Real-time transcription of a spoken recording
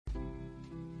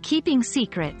Keeping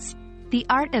secrets. The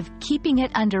art of keeping it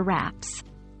under wraps.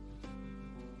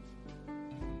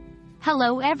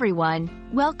 Hello everyone,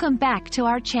 welcome back to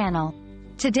our channel.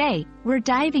 Today, we're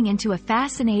diving into a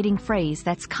fascinating phrase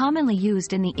that's commonly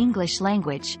used in the English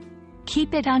language.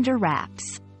 Keep it under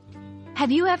wraps.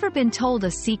 Have you ever been told a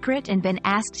secret and been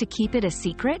asked to keep it a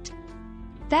secret?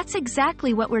 That's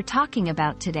exactly what we're talking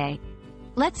about today.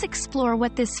 Let's explore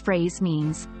what this phrase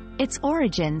means, its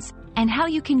origins, and how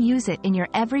you can use it in your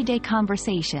everyday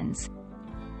conversations.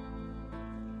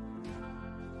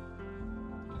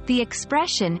 The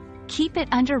expression, keep it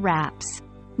under wraps,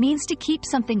 means to keep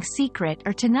something secret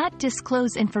or to not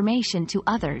disclose information to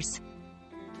others.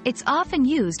 It's often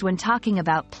used when talking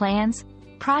about plans,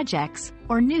 projects,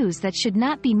 or news that should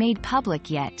not be made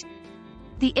public yet.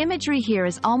 The imagery here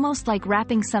is almost like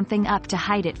wrapping something up to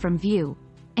hide it from view,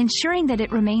 ensuring that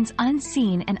it remains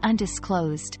unseen and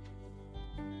undisclosed.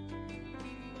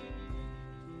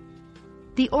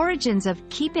 The origins of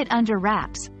keep it under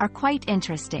wraps are quite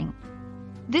interesting.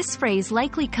 This phrase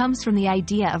likely comes from the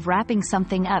idea of wrapping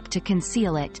something up to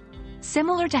conceal it,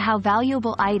 similar to how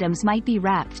valuable items might be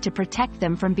wrapped to protect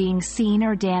them from being seen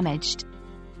or damaged.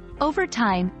 Over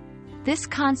time, this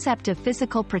concept of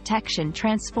physical protection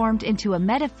transformed into a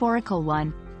metaphorical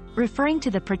one, referring to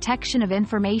the protection of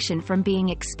information from being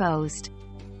exposed.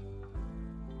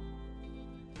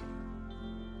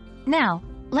 Now,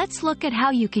 let's look at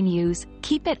how you can use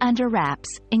keep it under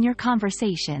wraps in your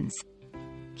conversations.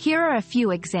 Here are a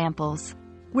few examples.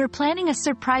 We're planning a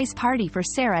surprise party for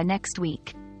Sarah next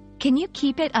week. Can you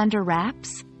keep it under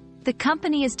wraps? The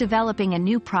company is developing a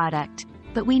new product,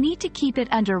 but we need to keep it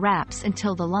under wraps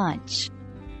until the launch.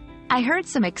 I heard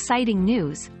some exciting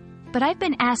news, but I've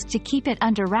been asked to keep it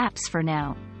under wraps for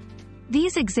now.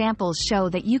 These examples show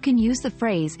that you can use the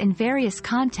phrase in various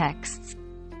contexts,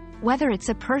 whether it's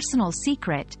a personal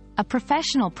secret, a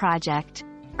professional project,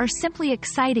 or simply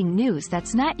exciting news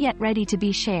that's not yet ready to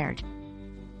be shared.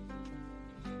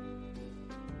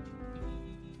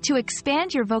 To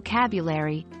expand your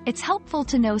vocabulary, it's helpful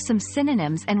to know some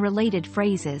synonyms and related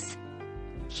phrases.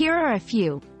 Here are a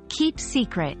few. Keep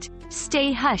secret,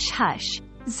 stay hush-hush,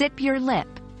 zip your lip,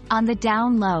 on the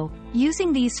down low.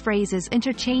 Using these phrases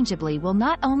interchangeably will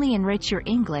not only enrich your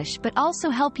English but also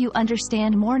help you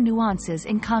understand more nuances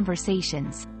in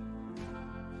conversations.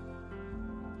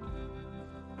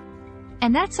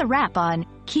 And that's a wrap on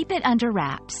Keep It Under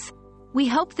Wraps. We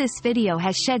hope this video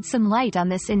has shed some light on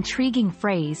this intriguing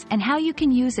phrase and how you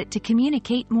can use it to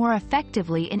communicate more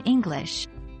effectively in English.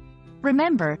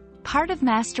 Remember, part of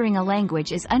mastering a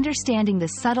language is understanding the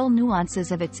subtle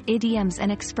nuances of its idioms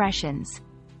and expressions.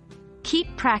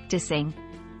 Keep practicing,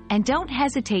 and don't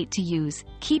hesitate to use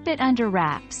keep it under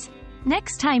wraps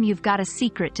next time you've got a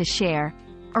secret to share,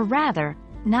 or rather,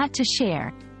 not to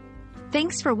share.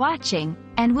 Thanks for watching,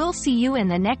 and we'll see you in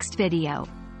the next video.